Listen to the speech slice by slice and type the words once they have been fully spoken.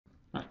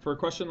For a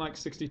question like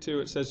 62,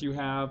 it says you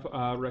have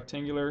a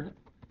rectangular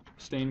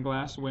stained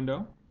glass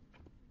window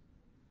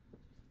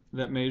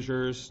that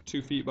measures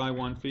 2 feet by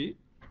 1 feet,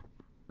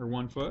 or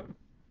 1 foot.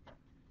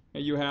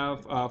 And you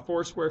have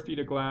 4 square feet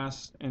of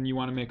glass, and you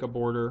want to make a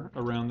border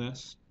around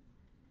this.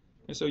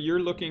 And so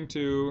you're looking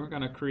to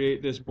kind of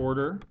create this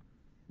border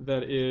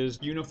that is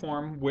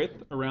uniform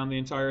width around the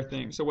entire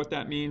thing. So what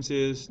that means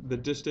is the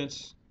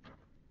distance,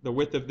 the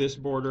width of this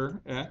border,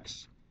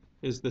 x,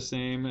 is the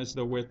same as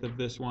the width of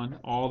this one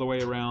all the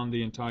way around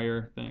the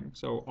entire thing.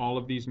 So all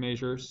of these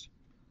measures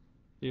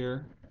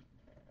here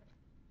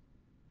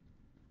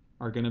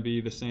are going to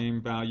be the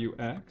same value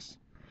x.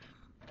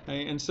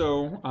 Okay, and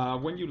so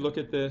when you look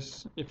at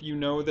this, if you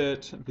know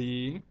that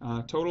the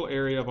total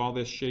area of all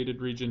this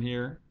shaded region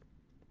here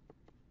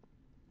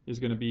is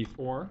going to be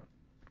 4.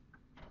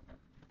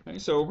 Okay,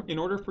 so in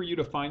order for you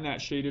to find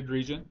that shaded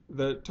region,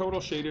 the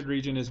total shaded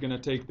region is going to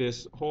take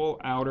this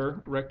whole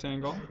outer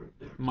rectangle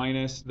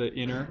minus the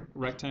inner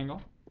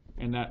rectangle,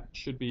 and that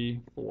should be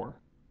 4.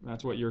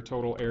 That's what your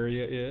total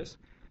area is.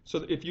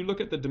 So if you look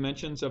at the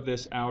dimensions of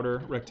this outer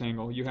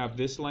rectangle, you have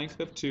this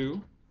length of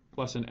 2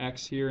 plus an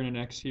x here and an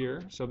x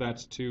here. So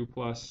that's 2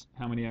 plus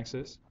how many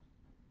x's?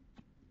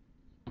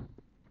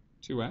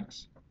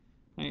 2x.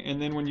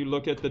 And then when you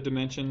look at the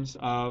dimensions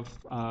of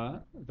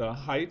the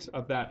height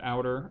of that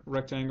outer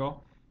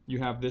rectangle, you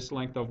have this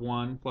length of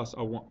 1 plus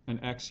an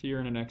x here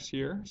and an x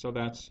here. So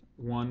that's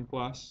 1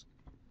 plus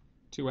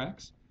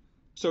 2x.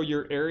 So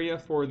your area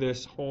for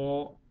this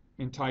whole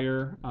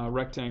entire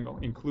rectangle,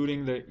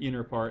 including the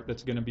inner part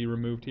that's going to be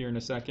removed here in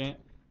a second,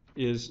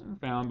 is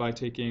found by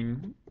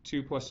taking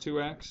 2 plus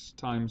 2x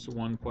times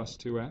 1 plus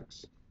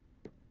 2x.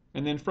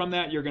 And then from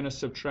that, you're going to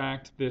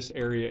subtract this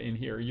area in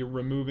here. You're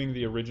removing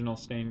the original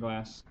stained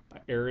glass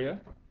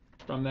area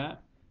from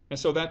that. And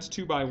so that's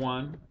 2 by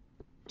 1.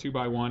 2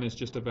 by 1 is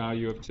just a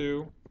value of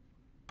 2.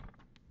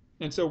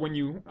 And so when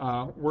you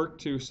work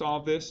to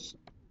solve this,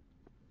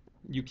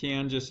 you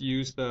can just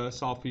use the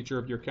solve feature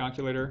of your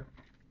calculator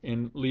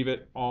and leave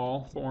it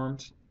all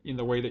formed in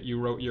the way that you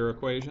wrote your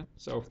equation.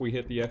 So if we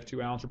hit the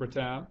F2 algebra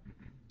tab,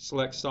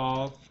 select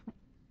solve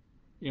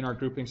in our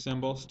grouping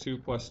symbols, 2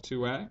 plus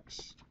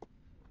 2x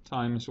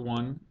times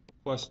 1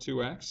 plus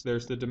 2x.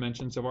 There's the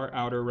dimensions of our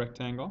outer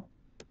rectangle.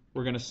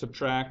 We're going to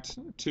subtract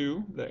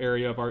 2, the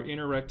area of our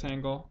inner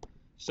rectangle,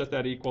 set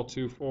that equal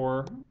to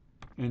 4,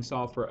 and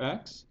solve for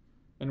x.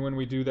 And when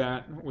we do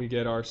that, we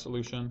get our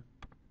solution.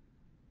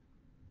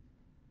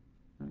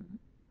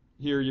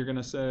 Here you're going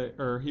to say,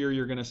 or here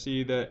you're going to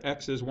see that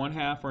x is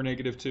 1/2 or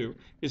negative 2.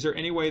 Is there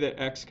any way that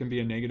x can be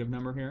a negative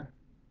number here?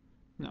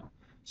 No.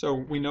 So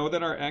we know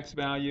that our x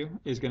value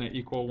is going to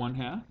equal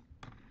 1/2.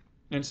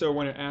 And so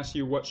when it asks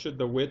you what should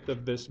the width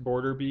of this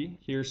border be,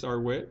 here's our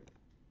width.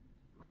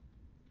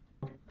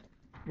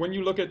 When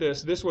you look at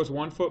this, this was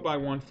 1 foot by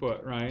 1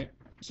 foot, right?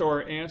 So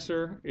our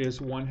answer is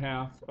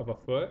 1/2 of a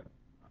foot.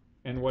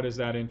 And what is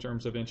that in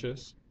terms of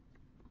inches?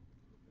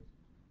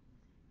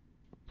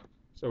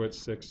 So it's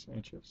 6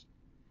 inches.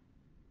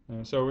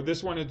 So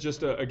this one is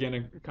just,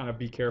 again, kind of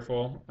be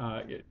careful.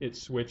 It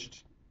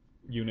switched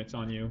units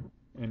on you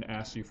and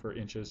asked you for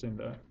inches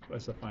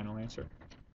as the final answer.